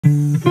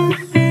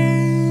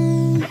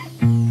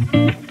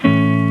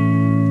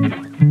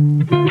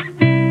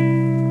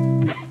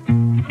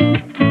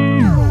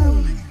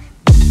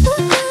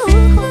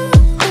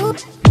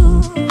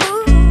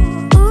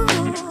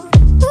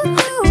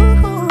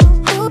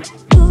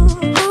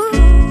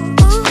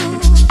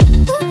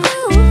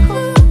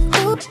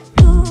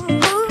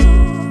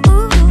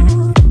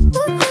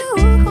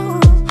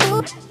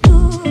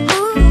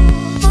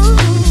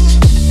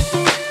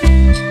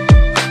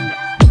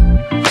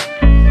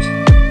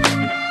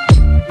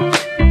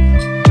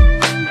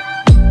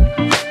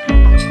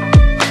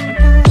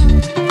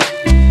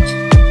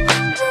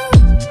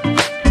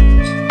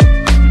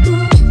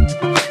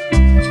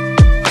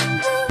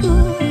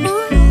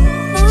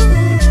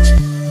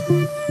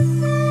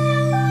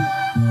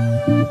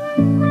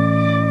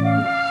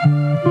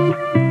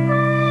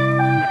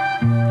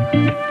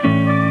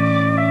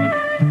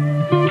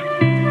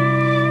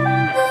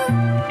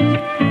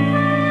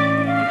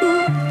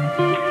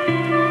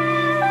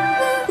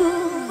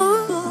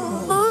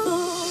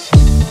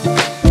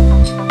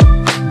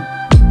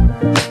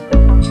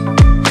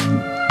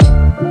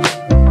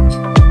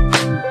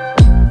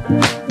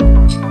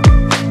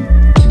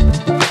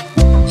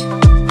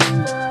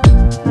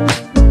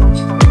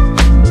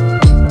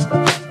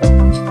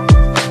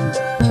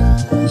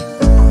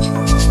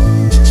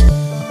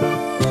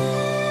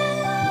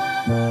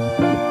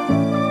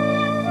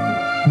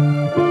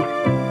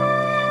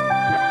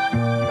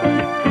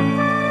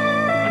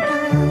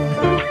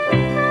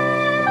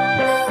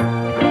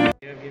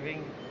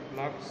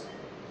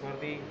For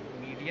the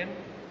median,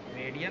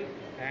 radial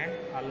and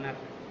ulnar.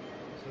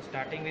 So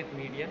starting with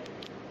median,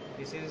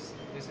 this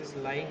is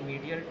lying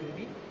medial to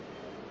the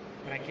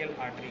brachial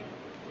artery.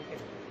 Okay.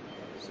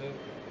 So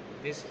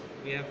this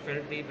we have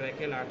felt the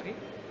brachial artery,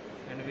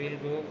 and we will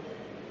go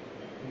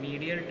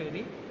medial to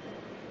the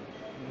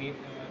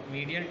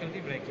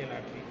brachial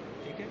artery.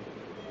 Okay.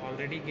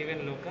 Already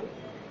given local,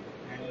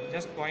 and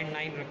just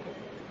 0.9 rakho.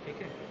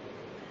 Okay.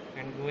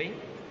 And going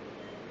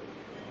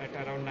at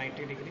around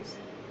 90 degrees.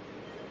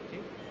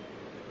 Okay.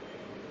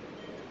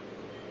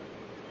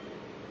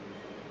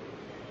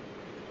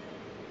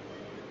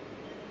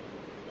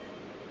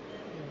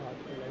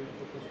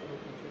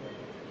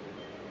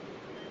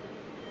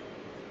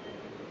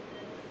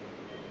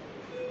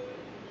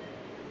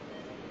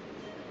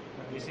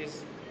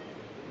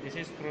 This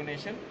is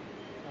pronation,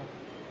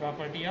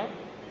 property of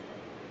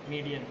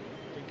median.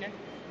 Okay,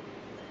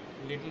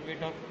 little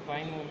bit of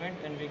fine movement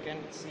and we can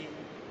see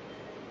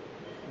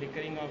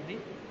flickering of the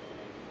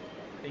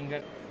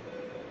finger.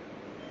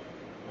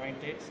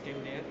 0.8 still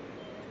there,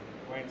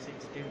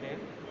 0.6 still there,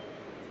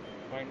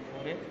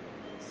 0.48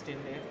 still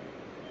there,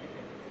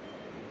 okay.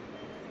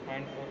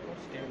 0.44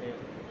 still there,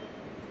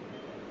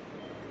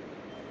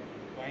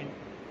 point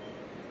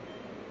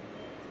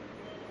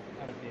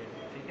up there,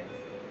 ठीक है.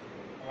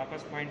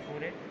 वापस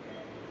 0.48,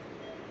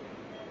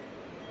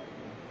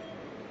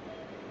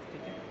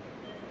 ठीक है.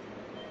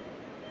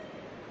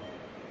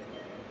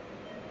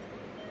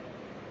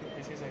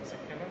 This is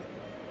acceptable.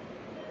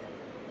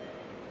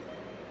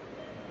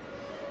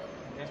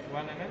 Just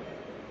 1 mm,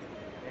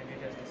 and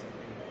it has disappeared.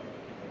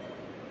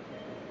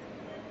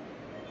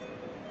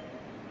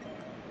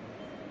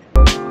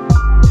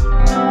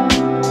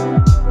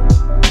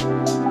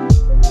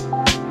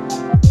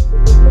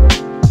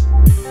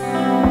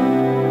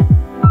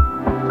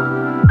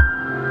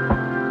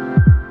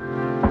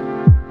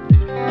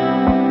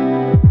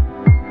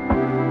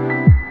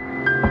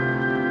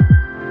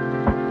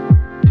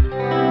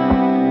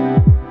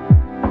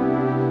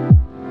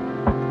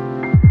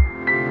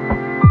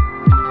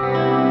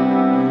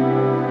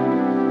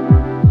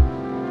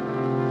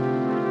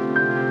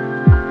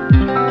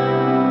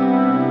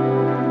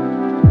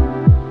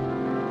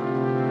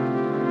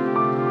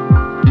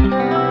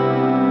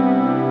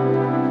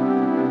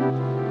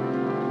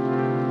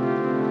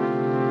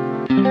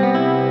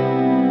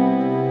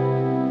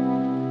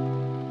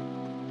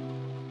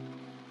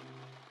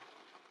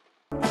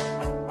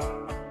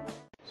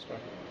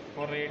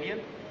 For radial,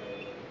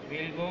 we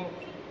will go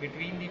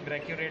between the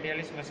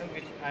brachioradialis muscle,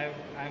 which I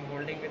am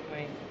holding with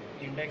my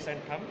index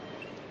and thumb,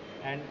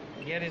 and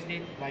here is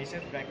the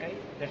biceps brachii.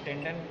 The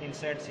tendon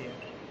inserts here.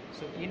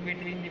 So in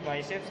between the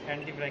biceps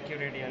and the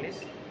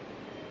brachioradialis,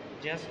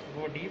 just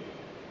go deep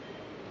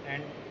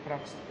and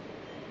prox.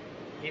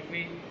 If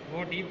we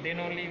go deep, then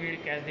only we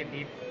will catch the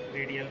deep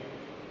radial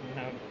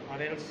nerve,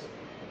 or else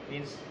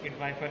means it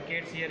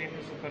bifurcates here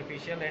into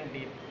superficial and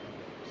deep.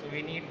 So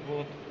we need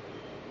both.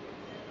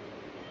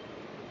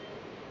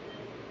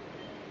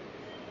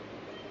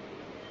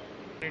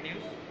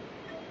 Reduce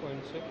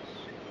 0.6,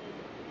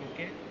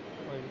 okay,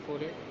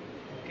 0.48,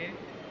 okay,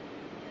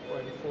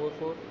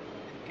 0.44,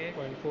 okay,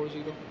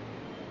 0.40,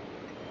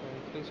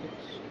 0.36,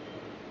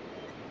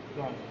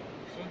 gone.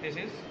 So this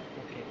is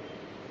okay.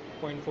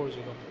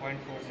 0.40.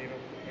 0.40,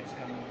 it's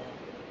coming.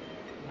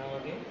 Now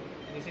again,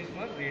 this is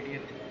for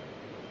radial.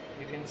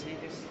 You can see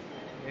this,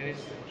 there is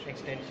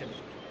extension,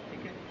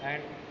 okay,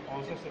 and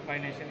also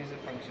supination is a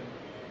function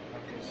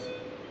of this.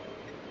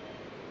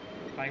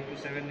 5 to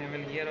 7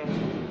 level here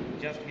also.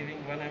 just giving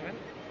 1 ml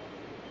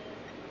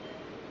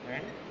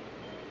and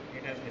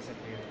it has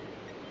disappeared.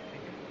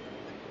 Okay?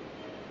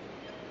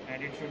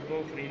 And it should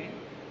go freely.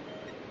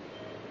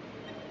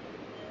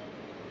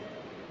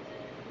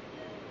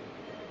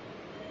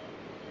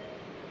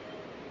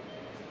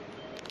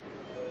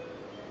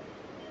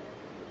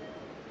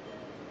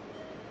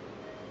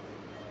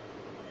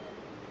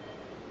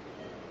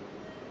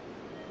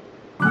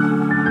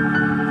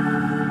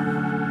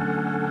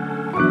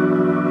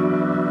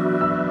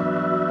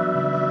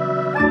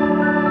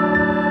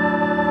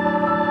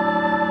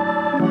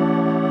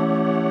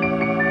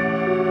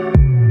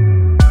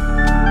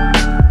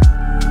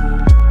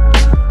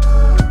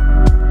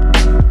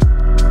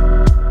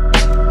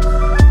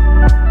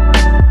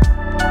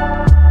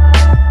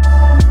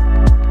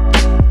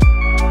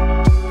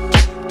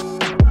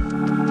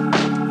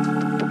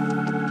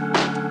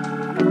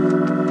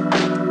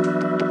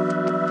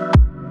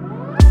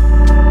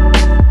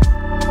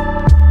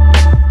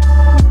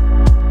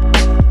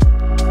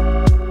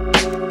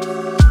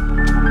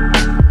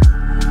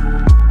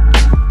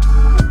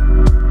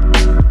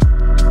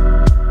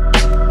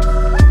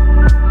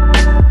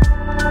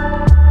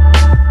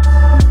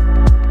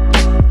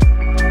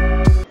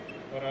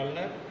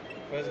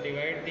 First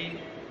divide the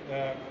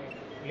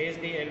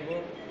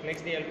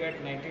flex the elbow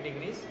at 90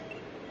 degrees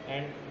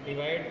and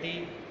divide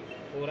the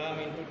forearm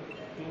into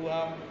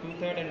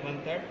two-third and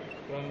one-third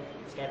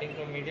starting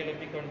from medial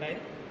epicondyle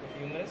of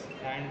humerus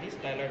and the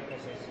styloid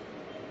process.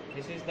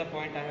 This is the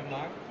point I have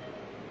marked,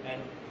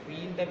 and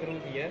feel the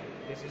groove here.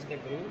 This is the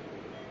groove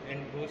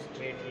and go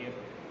straight here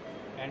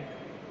and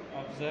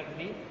observe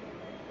the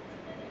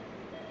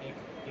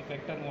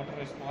effector motor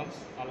response,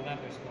 ulnar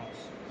response.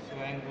 So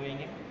I am going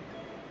in.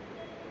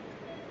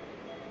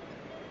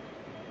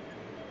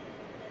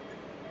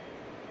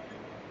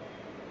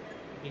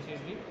 This is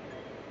the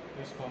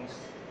response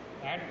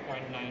at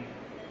 0.9.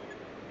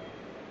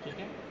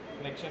 Okay,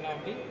 flexion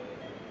of the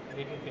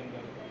little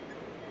finger,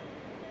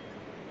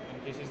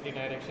 and this is the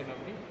direction of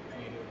the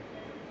needle.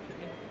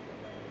 Okay,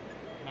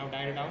 now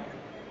dial down.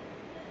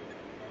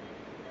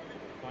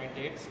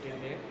 0.8 still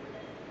there,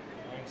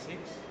 0.6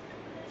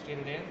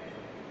 still there,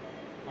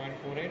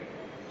 0.48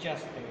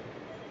 just there.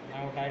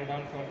 Now dial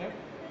down further.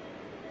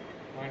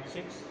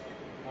 0.6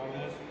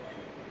 almost,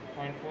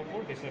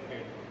 0.44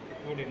 disappeared.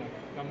 Good enough.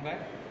 Come back.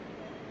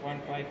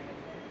 0.5, 0.5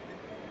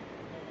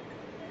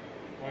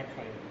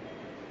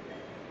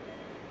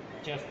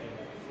 just there.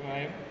 So I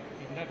am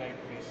in the right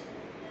place.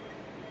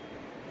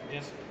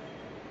 Just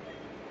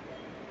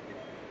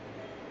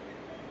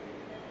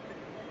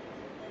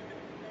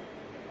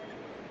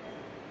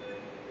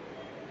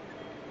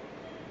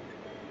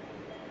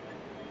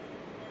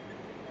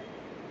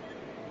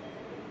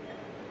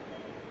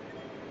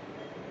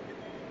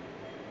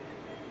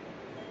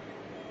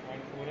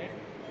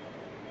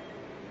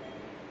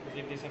is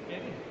it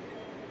disappearing?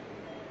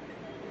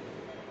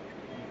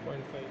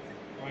 0.5.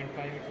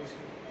 0.5 it is.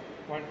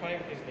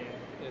 0.5 is there.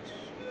 Yes.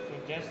 So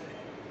just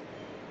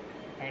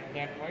at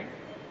that point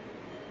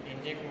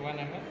inject 1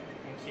 ml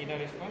and see the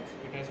response.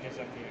 It has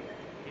disappeared.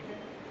 Okay.